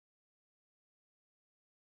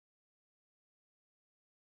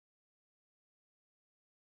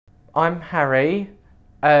I'm Harry.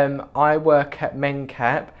 I work at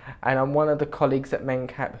Mencap and I'm one of the colleagues at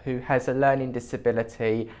Mencap who has a learning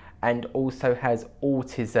disability and also has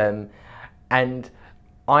autism. And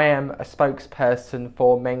I am a spokesperson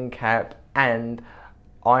for Mencap and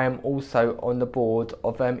I am also on the board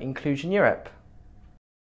of Inclusion Europe.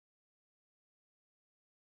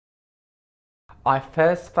 I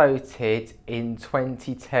first voted in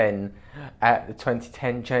 2010 at the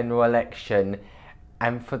 2010 general election,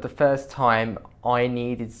 and for the first time I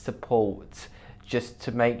needed support just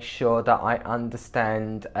to make sure that I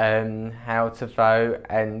understand how to vote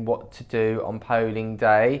and what to do on polling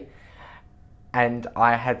day. And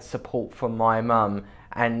I had support from my mum,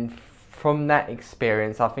 and from that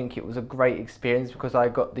experience I think it was a great experience because I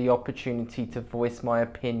got the opportunity to voice my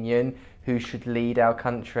opinion who should lead our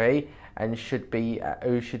country and should be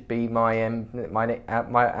who should be my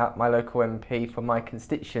local MP for my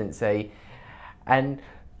constituency. And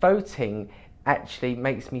voting actually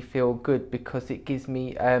makes me feel good because it gives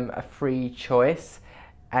me a free choice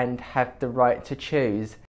and have the right to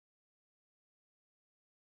choose.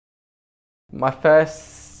 My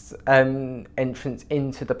first entrance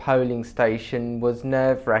into the polling station was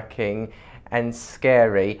nerve-wracking and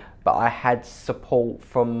scary, but I had support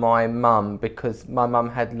from my mum because my mum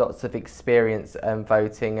had lots of experience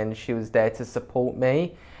voting and she was there to support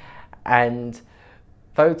me. And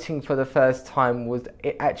voting for the first time was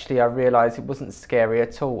I realised it wasn't scary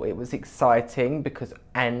at all. It was exciting because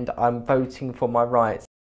and I'm voting for my rights.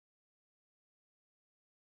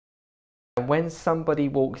 When somebody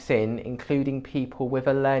walks in, including people with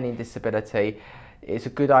a learning disability, it's a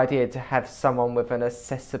good idea to have someone with an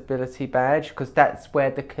accessibility badge because that's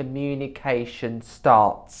where the communication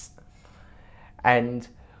starts. And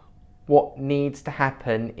what needs to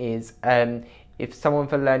happen is if someone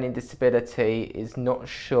with a learning disability is not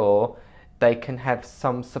sure, they can have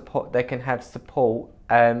some support. They can have support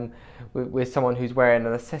with someone who's wearing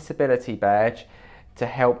an accessibility badge to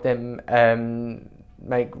help them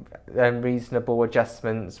make reasonable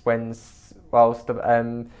adjustments whilst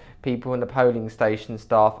the people in the polling station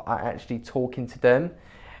staff are actually talking to them,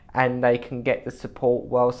 and they can get the support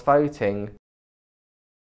whilst voting.